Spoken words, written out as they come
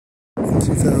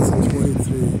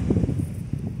2023.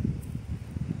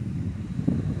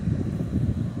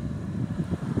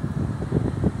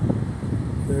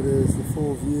 There it is, the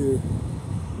full view.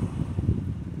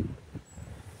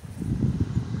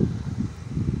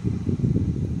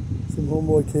 Some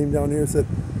homeboy came down here and said,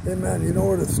 "Hey man, you know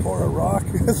where to score a rock?"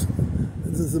 There's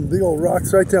some big old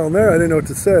rocks right down there. I didn't know what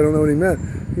to say. I don't know what he meant.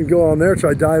 You can go on there,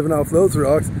 try diving off those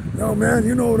rocks. No man,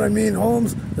 you know what I mean,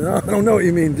 Holmes? No, I don't know what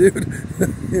you mean, dude.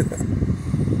 You know?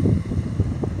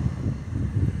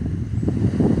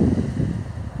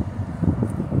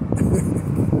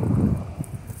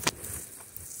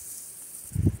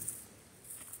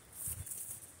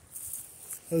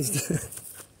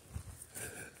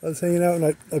 I was hanging out and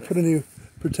I put a new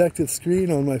protective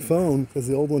screen on my phone because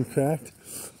the old one cracked.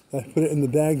 I put it in the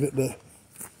bag that the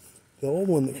old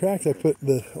one that cracked, I put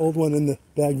the old one in the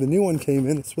bag the new one came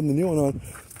in. It's putting the new one on.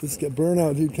 Just get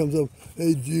burnout. Dude comes up,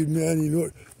 "Hey dude, man, you know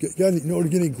where to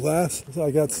get any glass?" So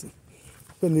I got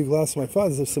put a new glass in my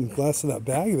phone. There's some glass in that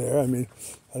bag there. I mean,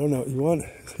 I don't know what you want.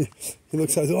 He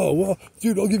looks at me, "Oh well,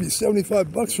 dude, I'll give you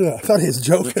 $75 for that." I thought he was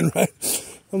joking, right?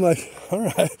 I'm like, all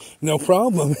right, no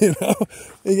problem, you know.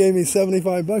 He gave me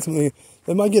 $75. I'm like,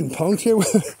 am I getting punked here?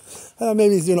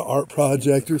 Maybe he's doing an art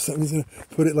project or something. He's going to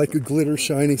put it like a glitter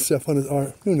shiny stuff on his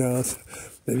art. Who knows?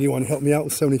 Maybe you want to help me out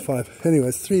with 75.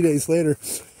 Anyways, 3 days later,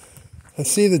 I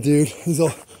see the dude. He's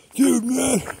all, "Dude,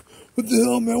 man, what the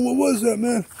hell, man? What was that,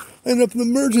 man? I ended up in the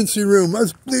emergency room. I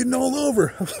was bleeding all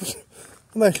over."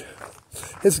 I'm like,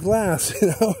 it's glass,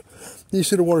 you know. You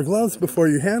should have worn gloves before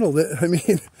you handled it. I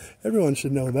mean, everyone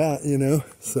should know that, you know.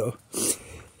 So,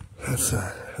 that's,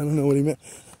 I don't know what he meant.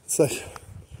 It's like, you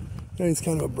know, he's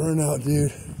kind of a burnout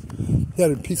dude. He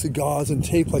had a piece of gauze and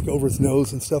tape like over his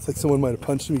nose and stuff, like someone might have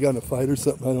punched him. He got in a fight or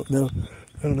something. I don't know.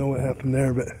 I don't know what happened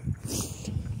there, but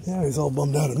yeah, he's all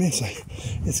bummed out at me. It's like,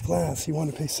 it's glass. He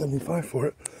wanted to pay $75 for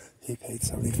it. He paid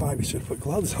 $75. He should have put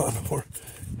gloves on before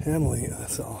handling it.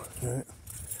 That's all. All right.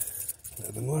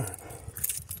 Live and learn.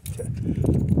 Okay.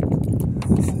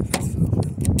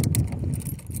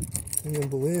 I can't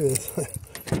believe it.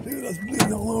 Dude, I was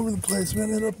bleeding all over the place, man.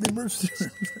 I ended up in the emergency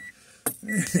room.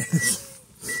 It's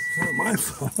not my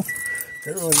fault.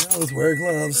 Everyone knows wear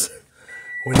gloves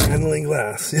when handling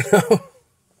glass, you know?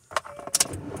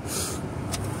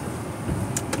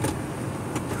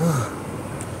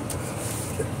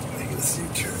 Okay, making a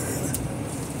C-turn.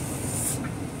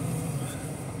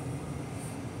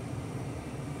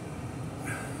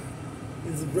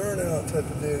 He's a burnout type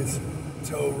of dude. He's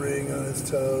toe ring on his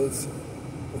toes.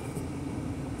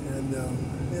 And,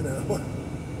 you know,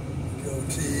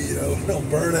 goatee, you know, no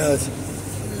burnout.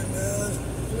 Hey, man,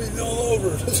 bleeding all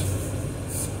over.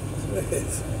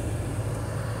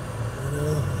 You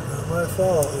know, not my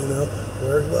fault, you know.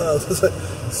 Wear gloves.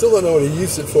 Still don't know what he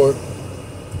used it for.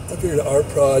 I figured an art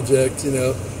project, you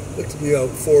know. Looked to be about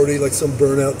 40, like some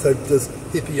burnout type, does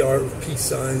hippie art with peace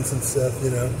signs and stuff, you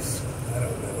know. I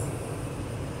don't know.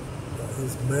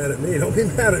 He's mad at me. Don't be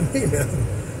mad at me, man.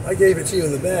 I gave it to you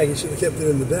in the bag. You should have kept it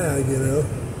in the bag, you know.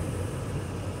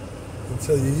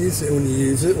 Until you use it. When you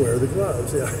use it, wear the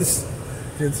gloves. Yeah, I just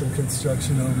did some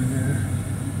construction over here.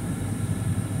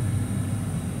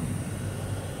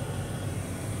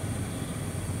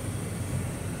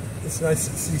 It's nice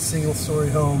to see single-story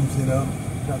homes, you know.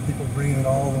 Not people bringing it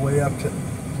all the way up to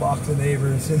block the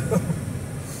neighbors, you know.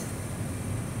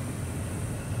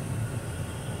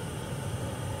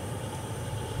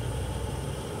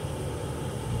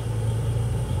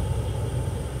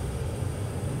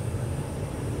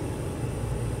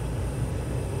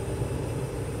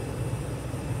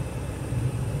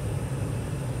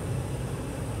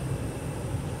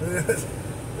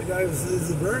 The guy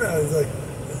is a burnout. He's like,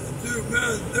 "Dude,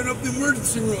 man, they're up in the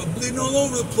emergency room. I'm bleeding all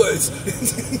over the place."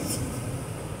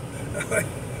 I'm like,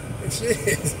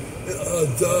 jeez.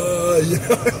 Duh, you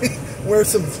know, wear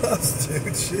some gloves,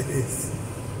 dude. Jeez.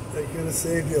 They could have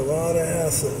saved you a lot of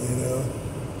hassle, you know.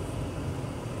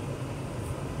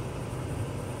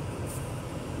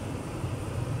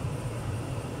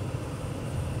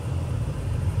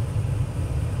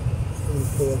 I'm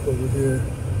gonna pull up over here.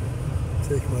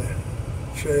 Take my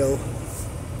trail.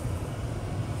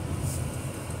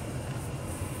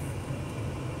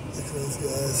 Look at those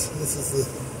guys.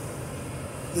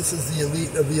 This is the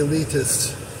elite of the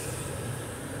elitist.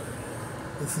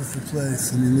 This is the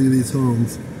place. I mean, look at these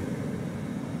homes.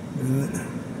 Right?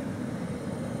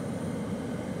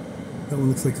 That one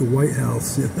looks like the White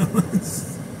House, you know.